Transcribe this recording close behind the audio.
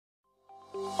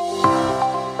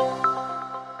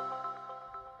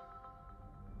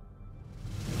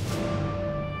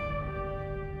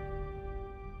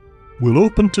We'll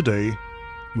open today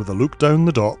with a look down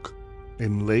the dock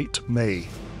in late May.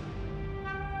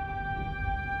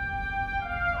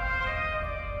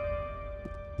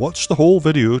 Watch the whole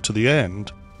video to the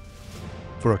end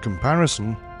for a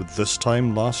comparison with this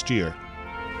time last year.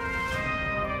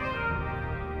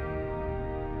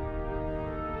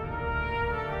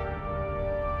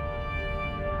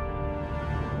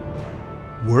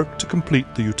 Work to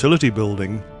complete the utility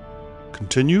building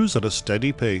continues at a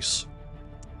steady pace.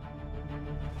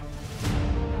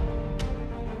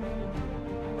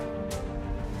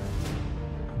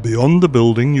 Beyond the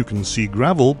building you can see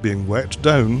gravel being wet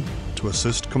down to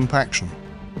assist compaction.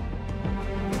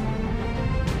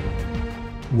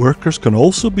 Workers can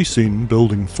also be seen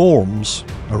building forms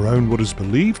around what is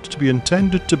believed to be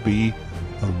intended to be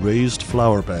a raised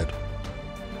flower bed.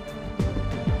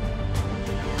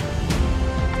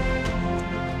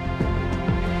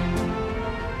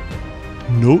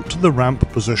 Note the ramp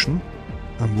position,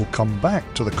 and we'll come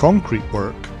back to the concrete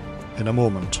work in a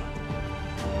moment.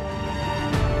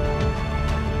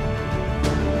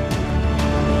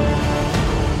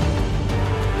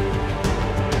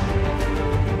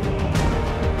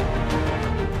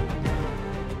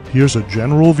 Here's a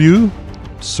general view,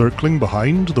 circling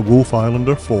behind the Wolf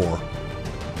Islander 4.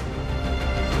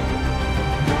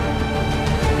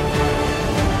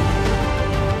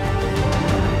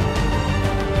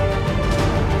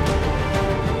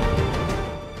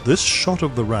 This shot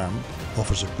of the ramp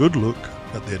offers a good look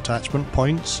at the attachment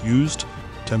points used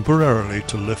temporarily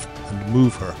to lift and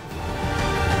move her.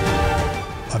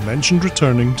 I mentioned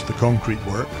returning to the concrete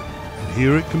work, and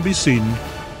here it can be seen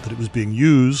that it was being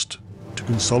used to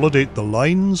consolidate the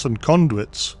lines and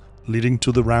conduits leading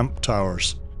to the ramp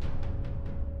towers.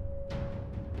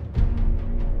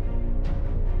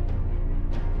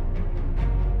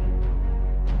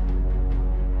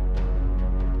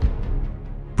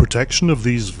 Protection of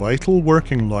these vital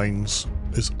working lines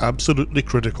is absolutely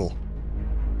critical.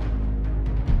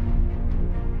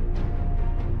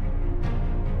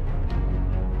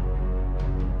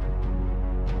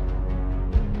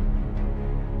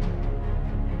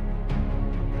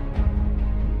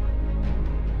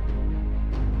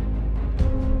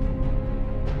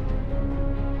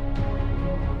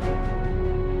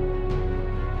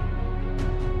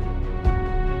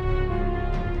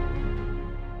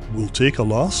 We'll take a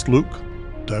last look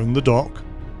down the dock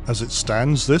as it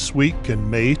stands this week in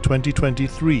May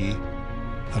 2023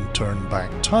 and turn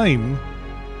back time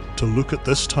to look at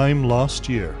this time last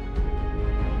year.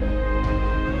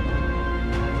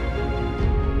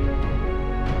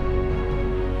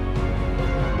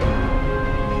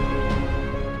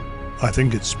 I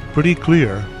think it's pretty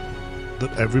clear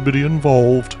that everybody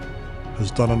involved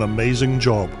has done an amazing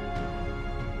job,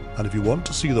 and if you want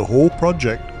to see the whole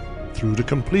project through to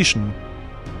completion,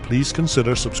 please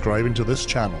consider subscribing to this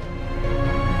channel.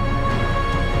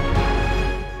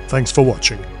 Thanks for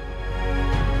watching.